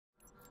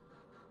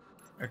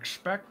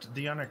Expect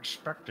the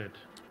unexpected.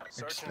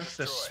 Expect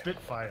the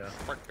Spitfire.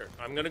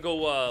 I'm gonna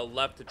go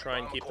left to try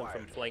and keep them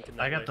from flanking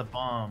that I got way. the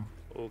bomb.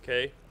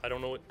 Okay, I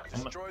don't know what.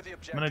 I'm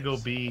gonna go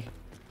B.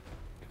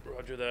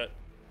 Roger that.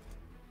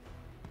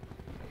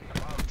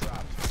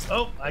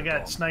 Oh, I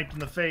got sniped in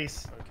the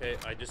face. Okay,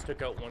 I just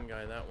took out one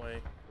guy that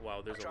way.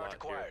 Wow, there's a lot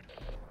here.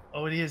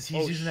 Oh, it is.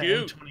 He's using that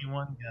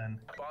M21 gun.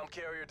 Bomb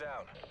carrier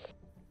down.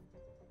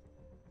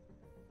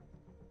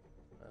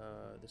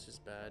 This is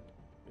bad.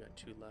 We got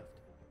 2 left.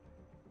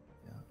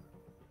 Yeah.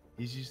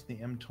 He's using the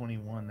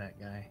M21, that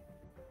guy.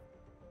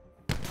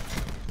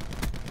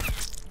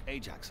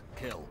 Ajax,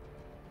 kill.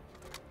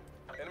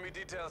 Enemy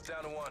details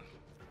down to 1.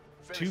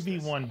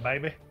 2v1,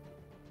 baby.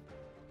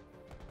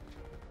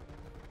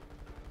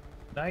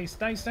 Nice,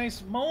 nice,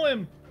 nice. Mow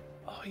him.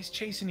 Oh, he's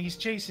chasing. He's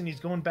chasing. He's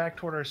going back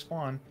toward our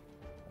spawn.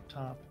 Up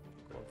top.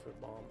 Going for a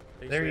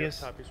bomb. There he is.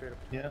 Top, he's right up.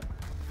 Yeah.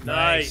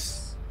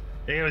 Nice.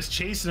 Hey, I was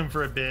chasing him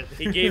for a bit.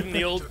 He gave him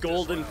the old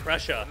golden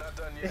pressure.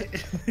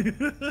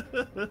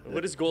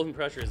 What is golden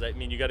pressure? Does that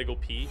mean you got to go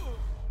pee?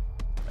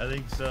 I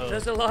think so.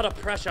 There's a lot of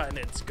pressure and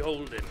it's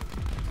golden.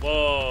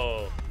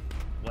 Whoa.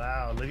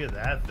 Wow, look at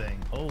that thing.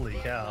 Holy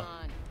cow.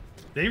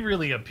 They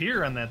really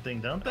appear on that thing,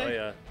 don't they? Oh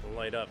yeah,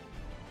 light up.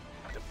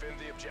 Defend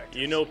the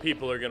objective. You know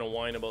people are gonna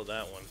whine about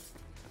that one.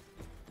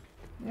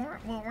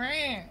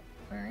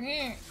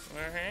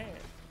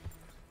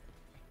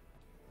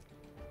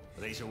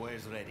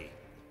 Razorways ready.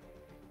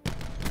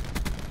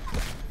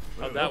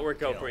 How'd that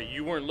work out for you?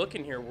 You weren't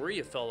looking here, were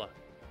you, fella?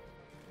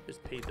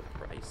 Just paid the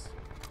price.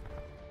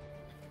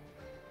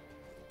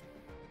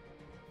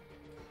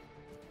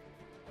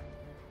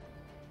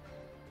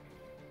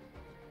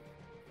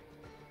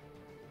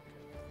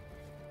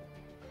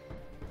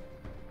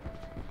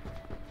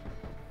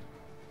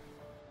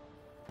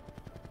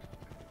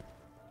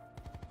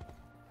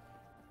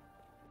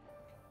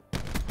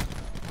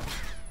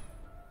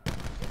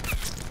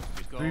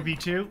 Three v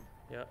 2.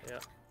 Yeah, yeah.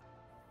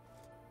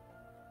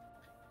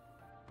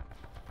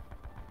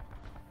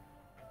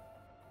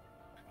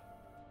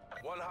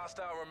 One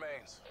hostile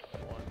remains.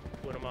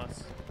 One of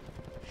us.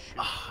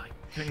 Oh, I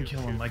couldn't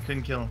kill him. I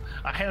couldn't kill him.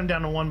 I had him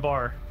down to 1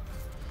 bar.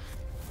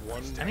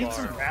 I need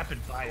some rapid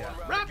fire.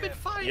 Rapid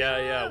fire. Yeah,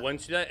 yeah.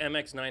 Once that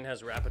MX9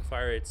 has rapid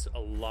fire, it's a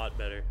lot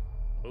better.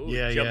 Ooh,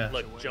 yeah, yeah.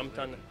 Look, jumped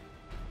on.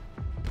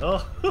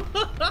 Oh,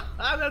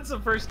 that's the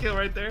first kill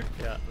right there.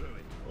 Yeah.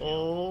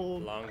 Oh,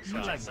 long I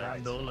shot. like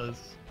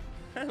gondolas.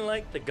 I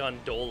like the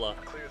gondola.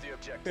 Clear the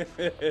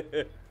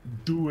objective.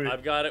 Do it.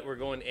 I've got it. We're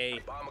going A.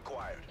 Bomb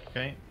acquired.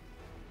 Okay.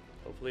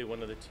 Hopefully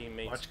one of the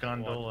teammates. Watch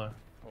gondola.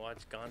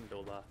 Watch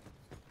gondola.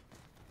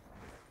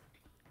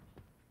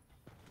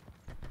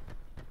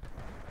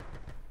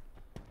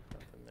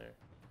 Nothing there.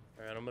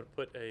 All right, I'm gonna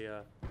put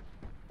a.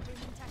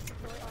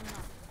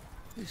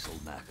 This'll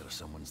knacker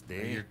someone's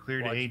day. You're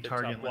clear to A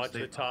target. Watch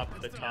the top.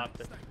 The top.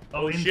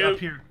 Oh, he's shoot. up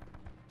here.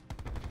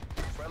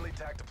 Friendly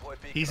tac deploy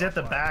beacon. He's at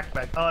the back.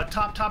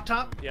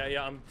 Top. Yeah,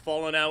 yeah. I'm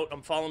falling out.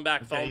 I'm falling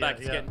back. Okay, back.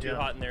 yeah, It's getting too yeah.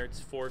 hot in there. It's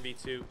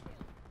 4v2.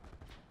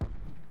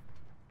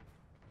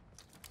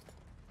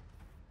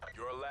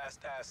 Your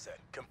last asset.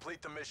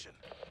 Complete the mission.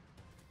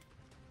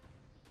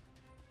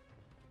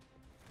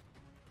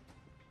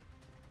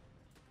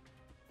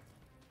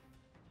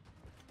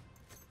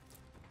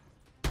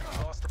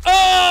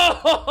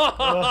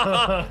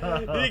 Oh!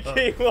 He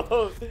came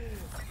up.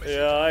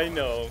 Yeah, I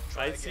know.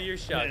 I see your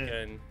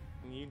shotgun.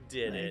 You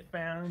did it. I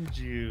found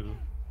you.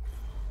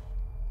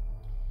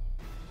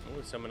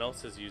 Oh, someone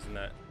else is using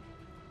that.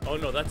 Oh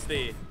no, that's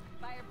the.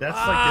 That's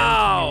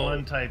Wow.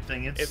 like the M21 type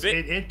thing. If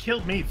It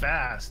killed me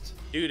fast.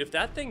 Dude, if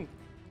that thing,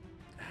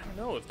 I don't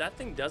know, if that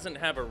thing doesn't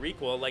have a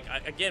recoil, like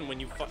again, when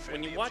you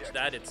watch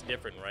that, it's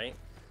different, right?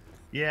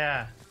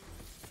 Yeah.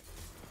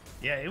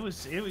 Yeah, it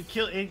would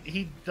kill.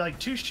 He like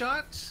 2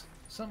 shots,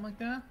 something like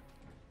that.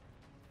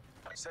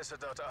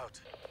 Cessadot out.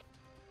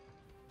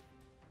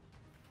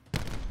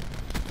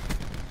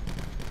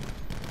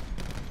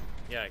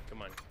 Yeah,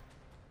 come on.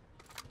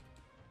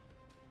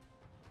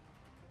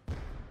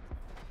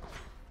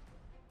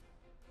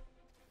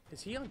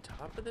 Is he on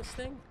top of this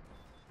thing?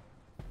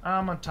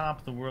 I'm on top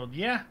of the world.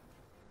 Yeah.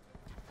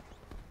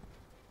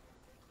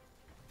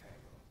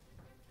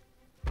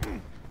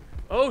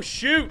 Oh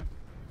shoot!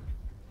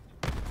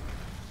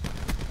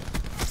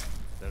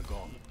 They're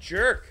gone.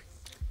 Jerk!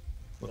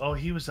 Oh,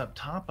 he was up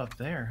top up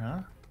there,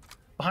 huh?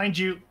 Behind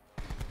you.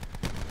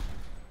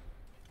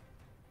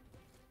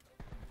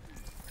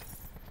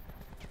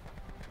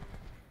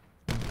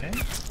 Okay.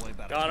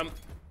 Got him.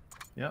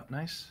 Yep,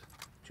 nice.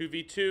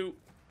 2v2.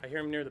 I hear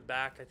him near the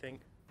back, I think.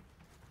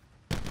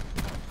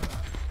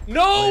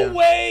 No Oh, yeah.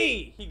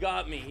 way! He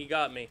got me. He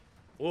got me.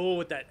 Whoa,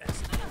 with that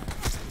S.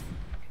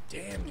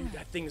 Damn, dude,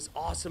 that thing is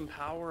awesome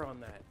power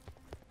on that.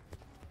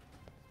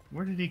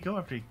 Where did he go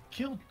after he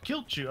killed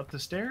you? Up the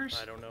stairs?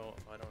 I don't know.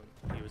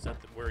 He was at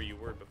where you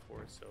were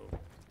before, so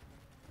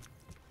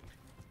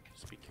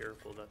just be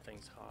careful. That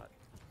thing's hot.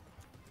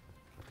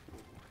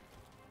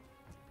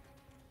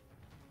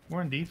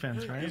 We're on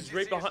defense, right? He's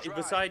right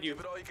beside you.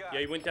 Yeah,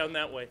 he went down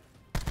that way.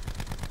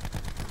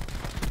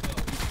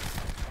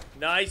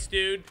 Nice,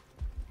 dude.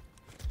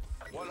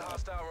 One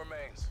hostile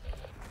remains.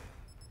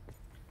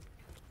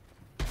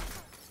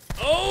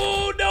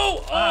 Oh,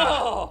 no!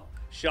 Oh!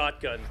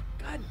 Shotgun.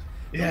 God.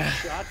 Yeah.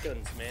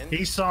 Shotguns, man.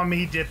 He saw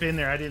me dip in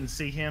there. I didn't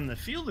see him. The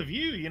field of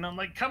view, you know. I'm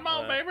like, come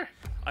on, baby.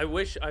 I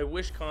wish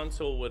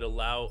console would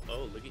allow.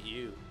 Oh, look at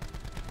you.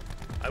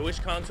 I wish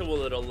console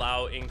would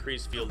allow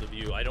increased field of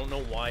view. I don't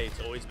know why it's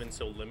always been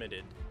so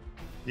limited.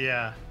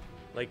 Yeah.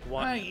 Like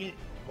why?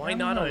 Why I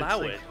not don't know,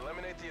 allow it's it? like-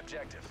 Eliminate the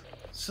objective.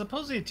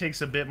 Supposedly it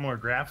takes a bit more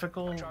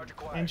graphical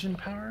engine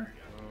power.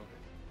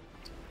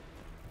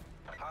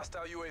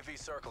 Hostile UAV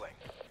circling.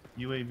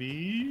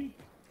 UAV.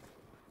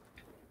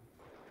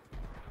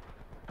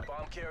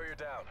 Bomb carrier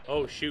down.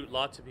 Oh shoot!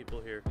 Lots of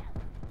people here.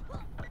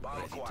 Bomb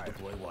Ready to acquired.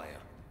 deploy wire.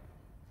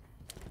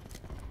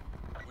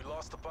 We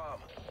lost the bomb.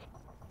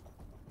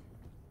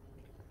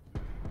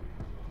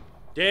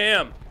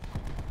 Damn.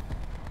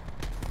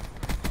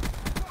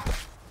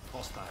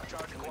 Hostile.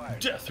 Charge acquired.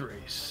 Death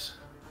race.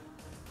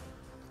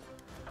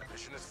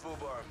 Mission is full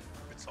bar.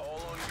 It's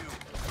all on you.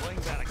 Deploying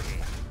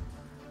barricade.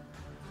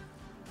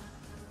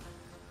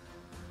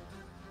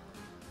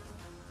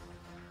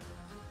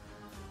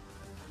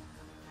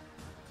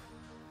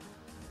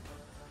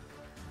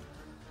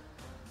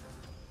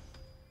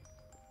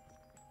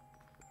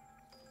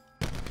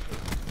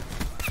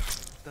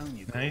 Down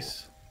you go.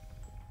 Nice.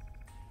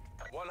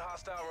 One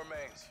hostile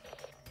remains.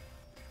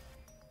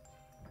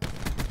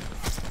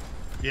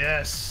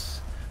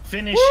 Yes.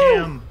 Finish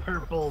him,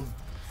 purple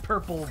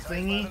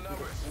thingy.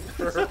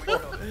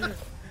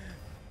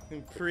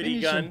 Pretty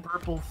Finish gun. him,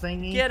 purple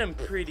thingy. Get him,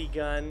 pretty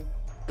gun.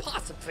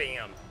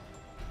 Possifam.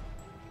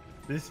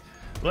 This.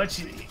 Watch.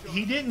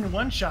 He didn't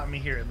one-shot me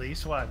here. At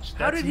least watch.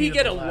 How That's did me he to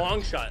get the a left.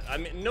 long shot? I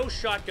mean, no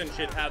shotgun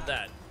should have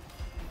that.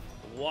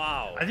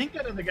 Wow. I think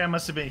that other guy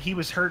must have been. He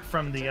was hurt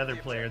from the other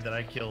player that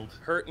I killed.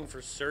 Hurting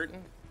for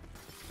certain.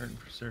 Hurting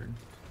for certain.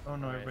 Oh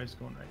no, Right. everybody's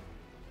going right.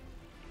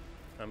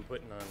 I'm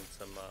putting on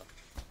some.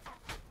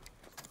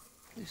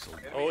 This'll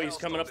Oh, he's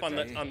coming up on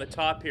the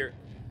top here.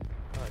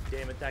 Oh,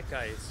 damn it, that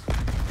guy is.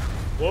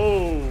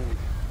 Whoa.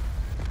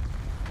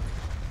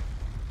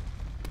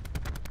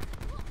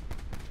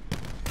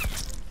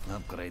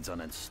 Upgrades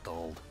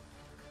uninstalled.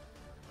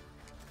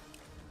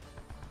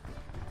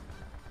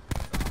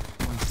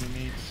 One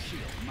teammate.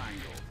 Shield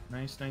mangle.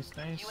 Nice, nice,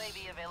 nice.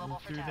 UAV available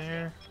for Through tasking.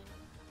 there.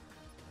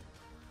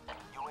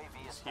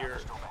 UAV is Here.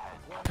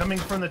 overhead. Coming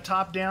from the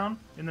top down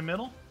in the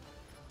middle.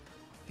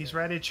 He's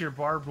right at your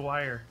barbed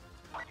wire.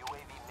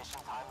 UAV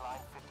mission timeline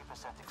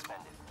 50%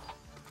 expended.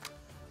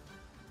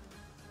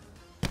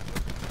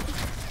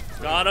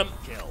 Got him.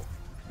 Kill.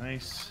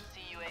 Nice.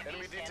 CUAV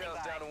Enemy standing details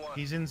by. down to one.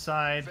 He's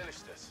inside. Finish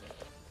this.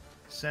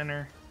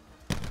 Center.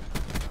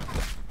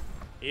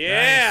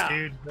 Yeah. Nice,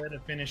 dude. Better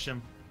finish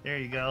him. There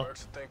you go.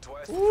 Works to think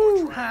twice Ooh,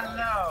 before trying.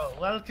 hello.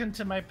 Welcome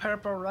to my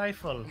purple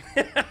rifle.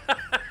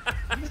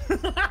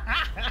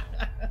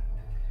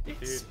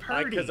 It's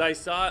pretty. Because I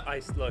saw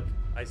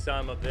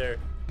him up there.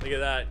 Look at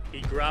that.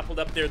 He grappled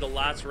up there the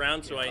last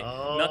round, so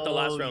not the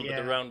last round, but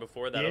the round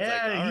before that. I was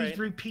like, all Yeah, he's right.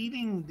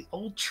 repeating the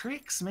old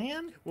tricks,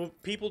 man. Well,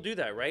 people do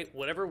that, right?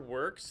 Whatever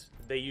works,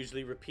 they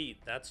usually repeat.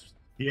 That's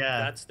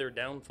their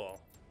downfall.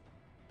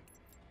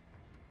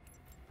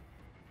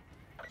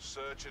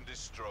 Search and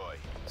destroy.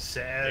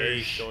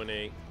 Hey, Serge.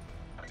 donate.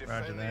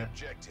 Defend the that.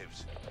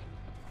 objectives.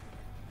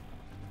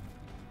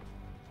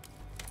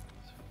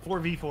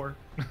 4v4.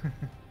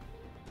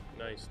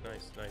 Nice,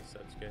 nice, nice.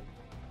 That's good.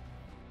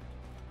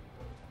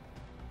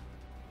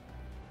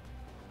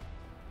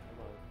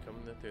 Come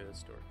on, come through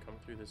this door. Come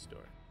through this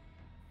door.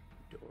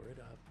 Door it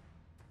up.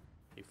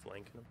 You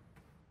flanking him?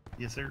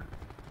 Yes, sir.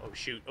 Oh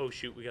shoot! Oh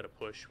shoot! We gotta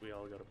push. We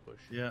all gotta push.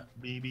 Yeah.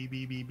 B, B,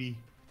 B, B, B.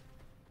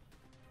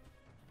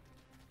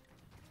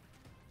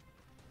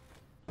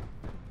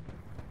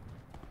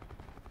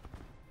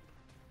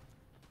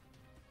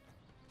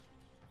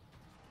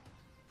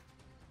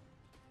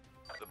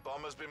 The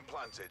bomb has been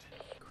planted.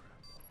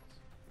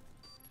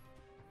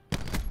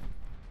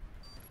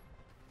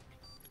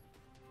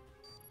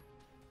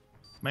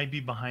 Might be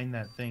behind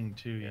that thing,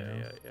 too, you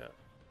know? Yeah.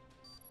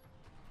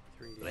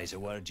 3D. Laser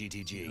wire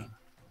GTG.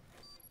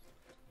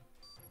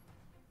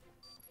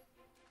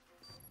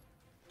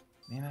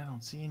 Man, I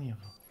don't see any of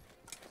them.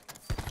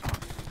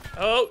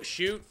 Oh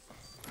shoot!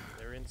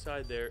 They're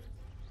inside there.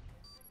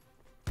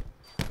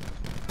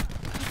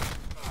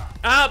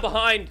 Ah,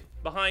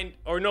 behind,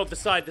 or no, the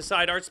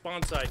side, our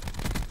spawn side.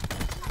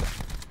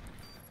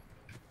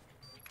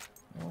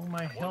 Oh,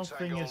 my health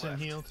thing tango isn't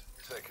left. healed.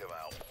 Take him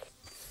out.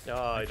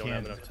 Oh, I don't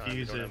have can't enough time. I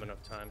defuse don't it. have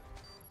enough time.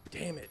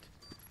 Damn it.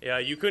 Yeah,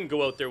 you couldn't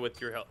go out there with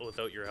your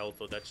without your health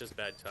though. That's just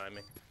bad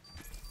timing.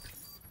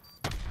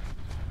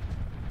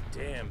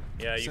 Damn.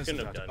 Yeah, you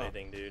couldn't have done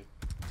anything, dude.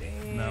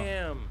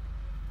 Damn.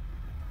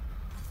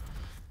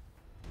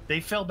 They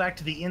fell back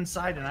to the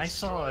inside, and I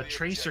saw a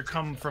tracer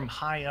come from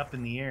high up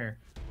in the air.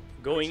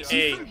 Going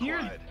See, A. from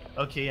here.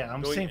 Okay, yeah,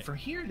 I'm Going saying A. from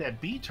here,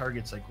 that B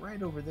target's like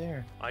right over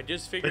there. I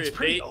just figured It's if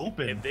pretty they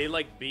open. if they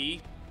like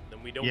B,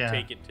 then we don't Yeah.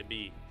 take it to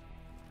B.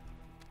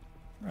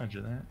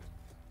 Roger that.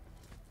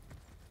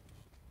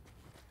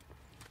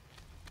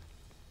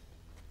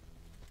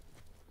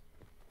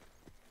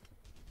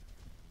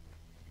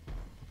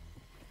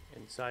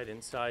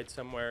 Inside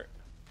somewhere.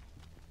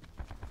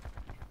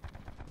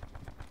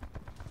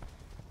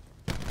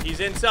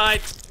 He's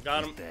inside.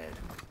 Got him. Dead.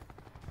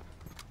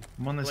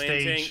 I'm on the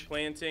Planting. stage.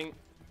 Planting.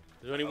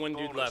 There's only one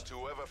dude Bonus left. to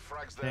whoever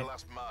frags their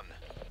last man.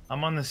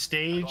 I'm on the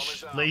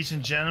stage, ladies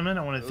and gentlemen.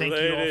 I want to thank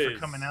you all Ladies. for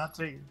coming out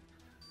to.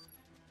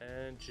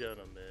 And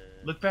gentlemen.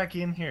 Look back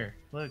in here.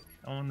 Look,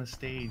 I'm on the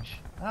stage.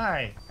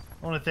 Hi.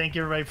 I want to thank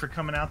everybody for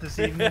coming out this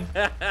evening.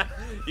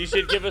 You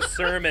should give a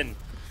sermon.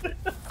 Keep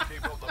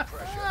up the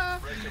pressure.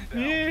 Break him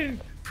down. Yeah,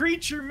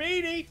 preacher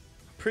matey.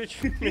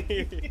 Preacher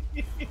me.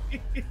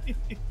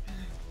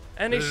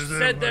 And he This is said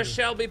there everybody.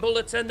 shall be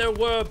bullets, and there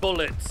were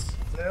bullets.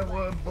 There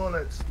were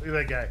bullets. Look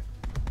at that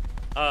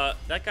guy.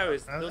 That guy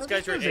was. Those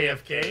guys were was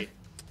AFK.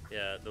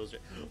 Yeah, those are.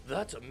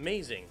 That's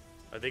amazing.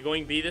 Are they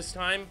going B this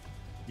time?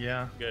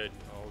 Yeah. Good.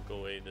 I'll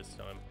go A this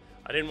time.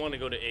 I didn't want to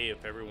go to A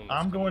if everyone was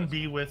I'm going coming.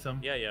 B with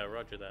them. Yeah, yeah,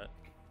 roger that.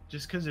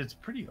 Just because it's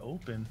pretty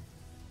open.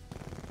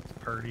 It's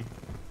purty.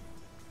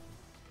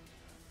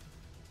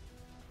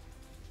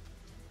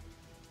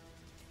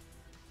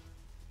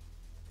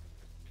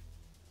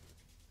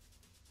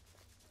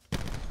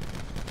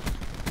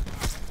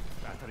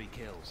 Battery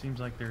kills. Seems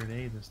like they're at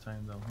A this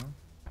time, though, huh?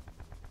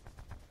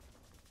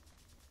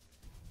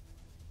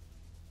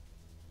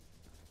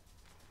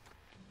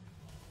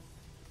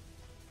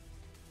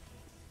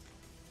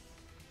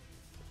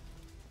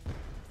 Yeah,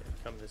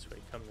 come this way,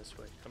 come this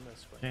way, come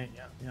this way. Okay,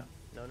 yeah, yeah.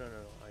 No, no, no,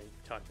 no. I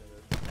talked to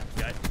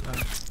the guy.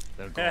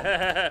 They're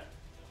gone.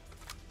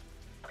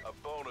 A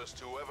bonus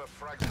to whoever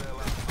frags their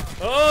last man.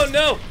 Oh,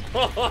 no!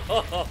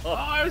 Oh,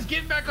 I was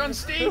getting back on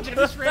stage. I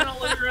just ran all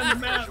the way around the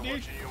map, dude.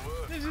 Watching your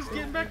work. I was just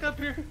getting back up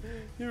here.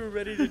 You were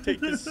ready to take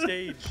the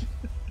stage.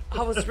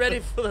 I was ready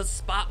for the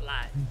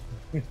spotlight.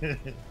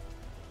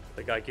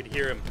 The guy could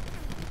hear him.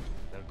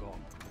 They're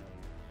gone.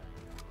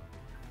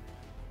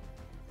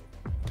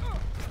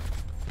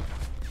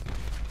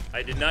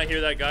 I did not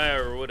hear that guy,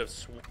 or would have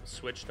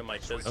switched to my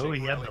pistol. Oh,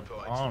 he had the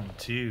bomb,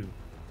 too.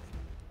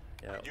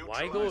 Yeah,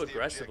 why go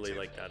aggressively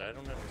like that? I don't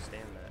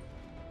understand that.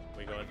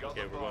 We going?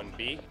 Okay, we're going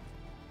B.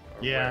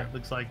 Or Yeah, where?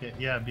 looks like it.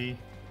 Yeah, B.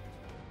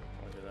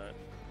 Look at that.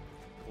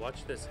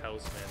 Watch this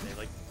house, man. They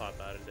like to pop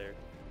out of there.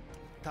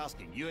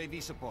 Tasking UAV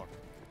support.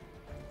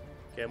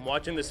 Okay, I'm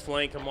watching this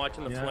flank. I'm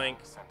watching the Yeah.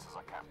 flank. Sensors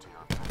are capped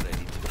here.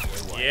 Ready to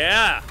deploy wire.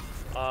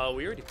 Yeah.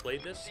 We already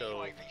played this, so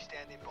UAV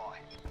standing by.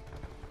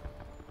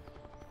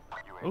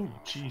 Oh,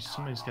 geez,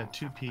 somebody's got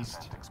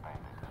two-pieced.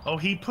 Expanded. Oh,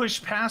 he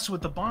pushed past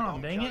with the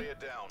bomb, dang Carrier it.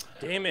 down.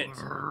 damn it.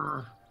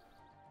 Brrr.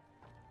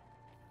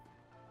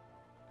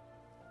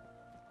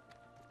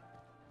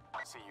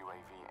 I see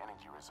UAV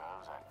energy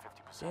reserves at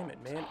 50%. Damn it,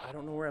 man. I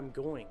don't know where I'm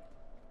going.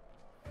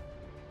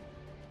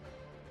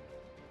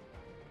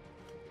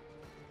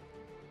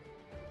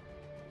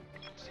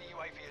 See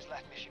UAV has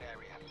left mission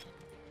area.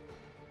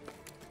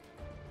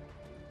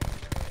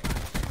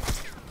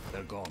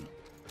 They're gone.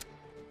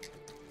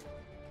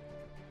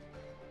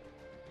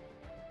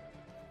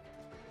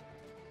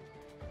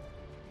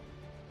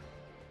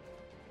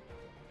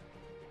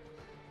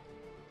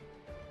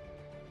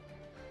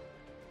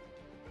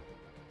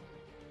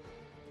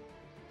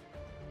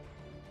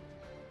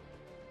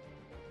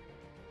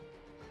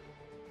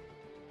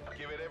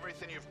 Give it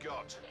everything you've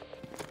got.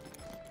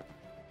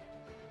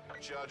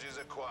 Charges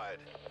acquired.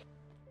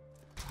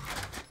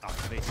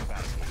 Activating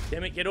barricade.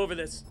 Damn it, get over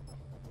this.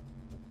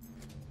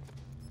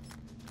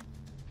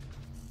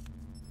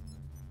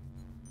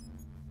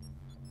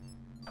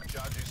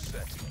 Charges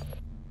set.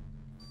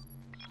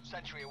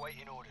 Sentry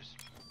awaiting orders.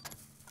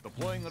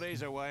 Deploying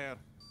razor wire.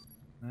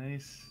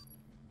 Nice.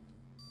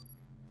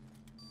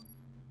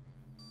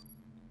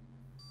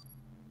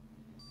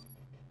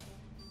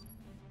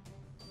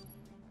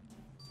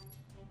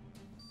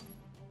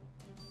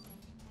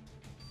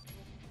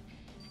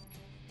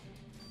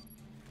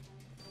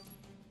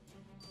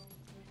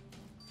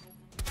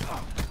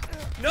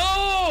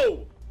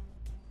 No!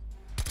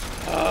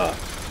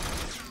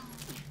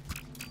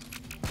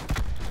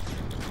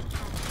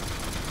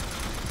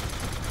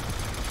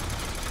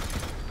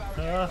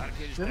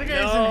 The other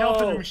guy isn't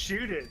helping No. him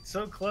shoot it.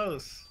 So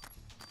close.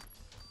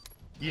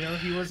 You know,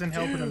 he wasn't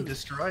helping him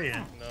destroy it.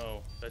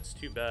 No, that's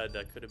too bad.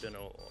 That could have been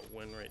a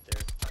win right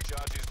there.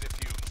 Charges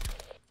diffused.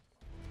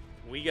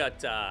 We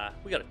got a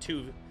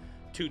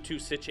 2-2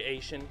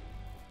 situation.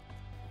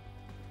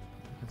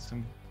 Got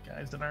some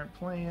guys that aren't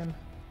playing.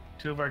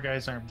 Two of our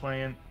guys aren't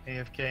playing.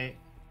 AFK.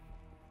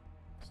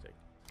 Stick.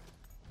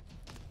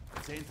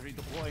 Sentry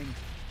deploying.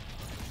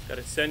 Got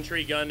a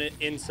sentry gun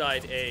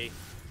inside A.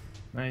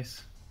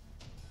 Nice.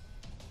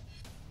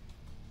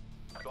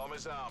 Bomb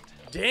is armed.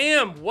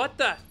 Damn, what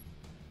the?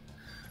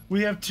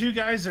 We have two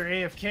guys that are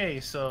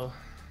AFK, so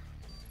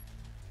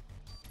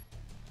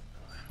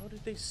How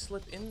did they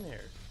slip in there?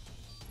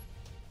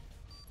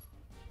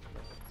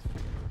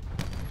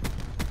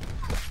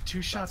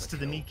 two shots to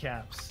the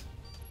kneecaps.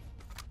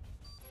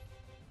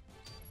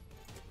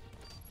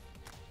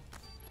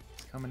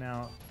 It's coming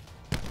out.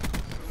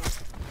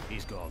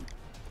 He's gone.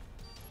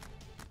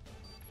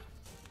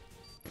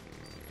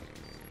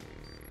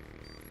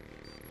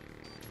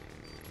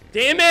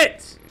 Damn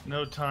it!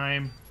 No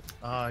time.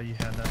 Ah, you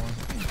had that one.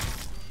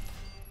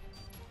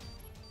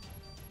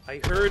 I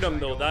heard him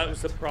though. That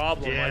was the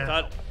problem. Yeah. I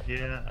thought.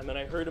 Yeah. And then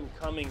I heard him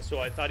coming, so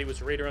I thought he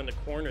was right around the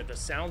corner. The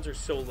sounds are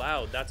so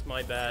loud. That's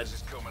my bad. This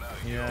is coming out.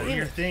 Yeah.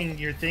 Your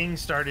thing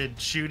started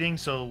shooting,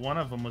 so one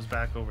of them was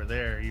back over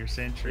there. Your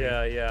sentry.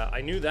 Yeah, yeah.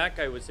 I knew that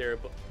guy was there,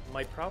 but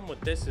my problem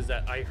with this is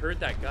that I heard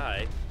that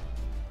guy.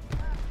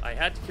 I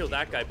had to kill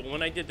that guy, but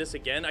when I did this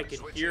again, I could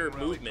hear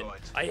movement.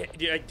 I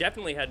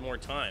definitely had more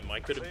time. I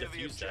could have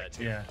defused that.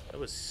 Yeah. That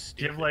was Do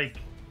stupid. you have like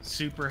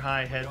super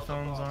high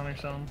headphones on or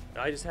something?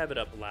 I just have it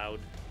up loud.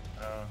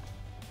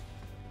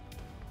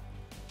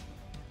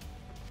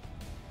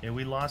 Yeah,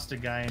 we lost a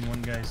guy and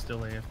one guy's still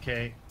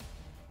AFK.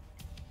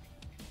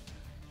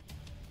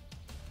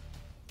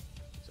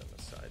 He's on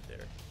the side there.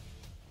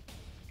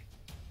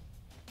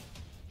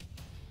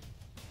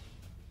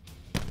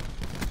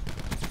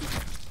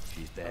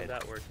 She's How'd dead.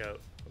 that work out?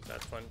 Was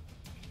that fun?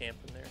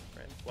 Camping there,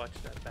 friend? Watch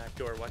that back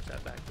door. Watch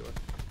that back door.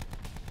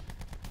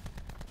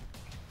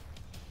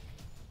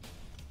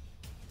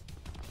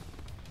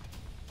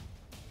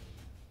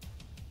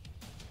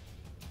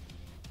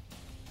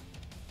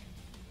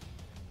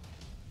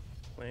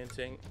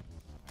 Planting.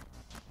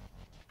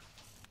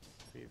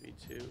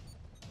 3v2.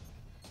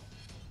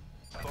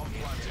 Bomb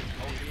planted.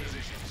 Hold your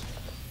positions.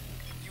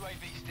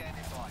 UAV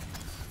standing by.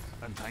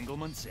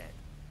 Entanglement set.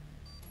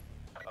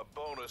 A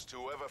bonus to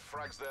whoever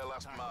frags their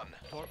last man.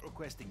 Port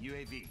requesting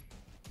UAV.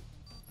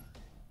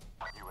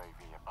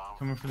 UAV above.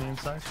 Coming from the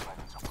inside.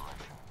 Weapons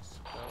operations.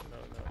 No. It's on the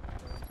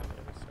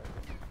other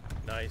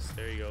side. Nice,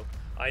 there you go.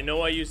 I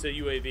know I used the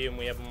UAV and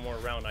we have one more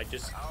round.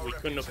 We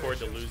couldn't afford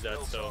to lose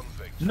that, so.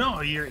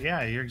 No, you're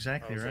I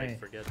exactly was right. like,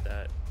 forget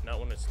that. Not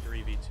when it's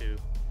 3v2.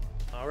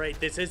 All right,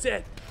 this is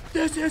it.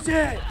 This is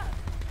it.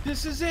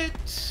 This is it.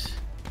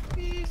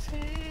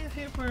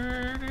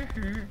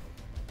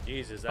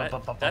 Jesus,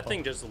 that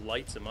thing just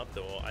lights him up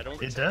though. I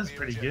don't. It does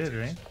pretty good,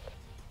 right?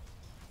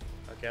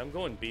 Okay, I'm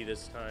going B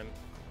this time.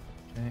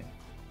 Okay.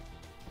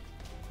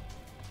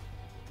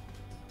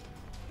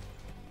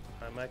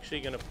 I'm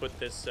actually gonna put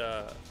this.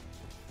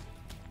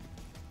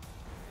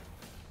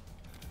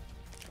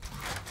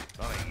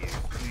 Alright, you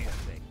clear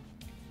thing.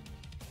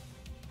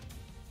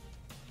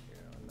 Here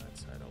on that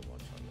side, I'll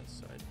watch on this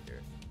side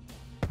here.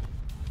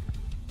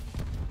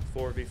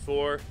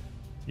 4v4.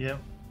 Yep.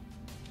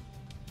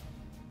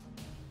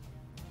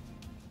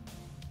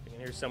 You can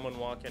hear someone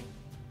walking.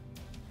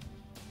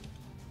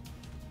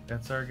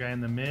 That's our guy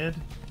in the mid.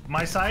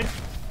 My side.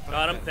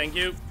 Got him. Thank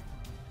you.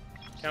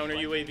 Counter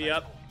UAV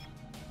up.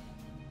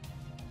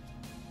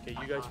 Okay,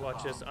 you guys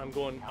watch this. I'm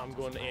going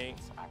A.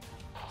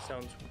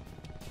 Sounds.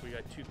 We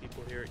got two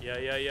people here. Yeah.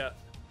 Okay.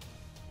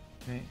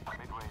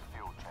 Midway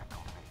field check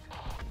complete.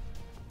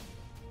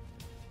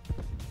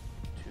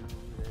 Two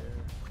there.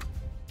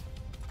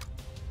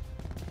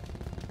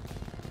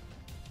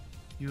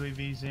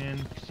 UAV's in.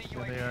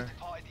 There they are.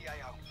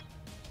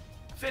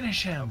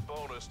 Finish him.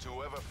 Bonus to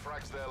whoever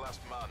frags their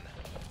last man.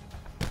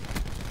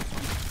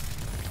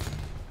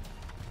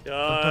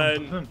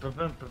 Done. To the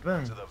victor,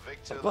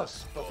 the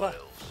spoils.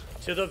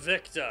 To the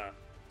victor.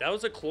 That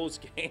was a close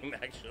game,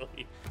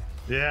 actually.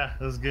 Yeah,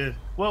 that was good.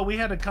 Well, we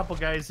had a couple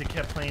guys that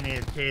kept playing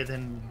AFK,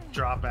 then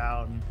drop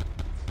out, and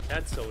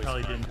That's always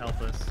probably fun. didn't help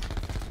us.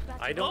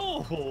 I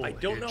don't know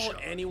Headshot. how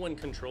anyone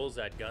controls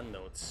that gun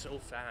though. It's so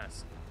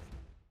fast.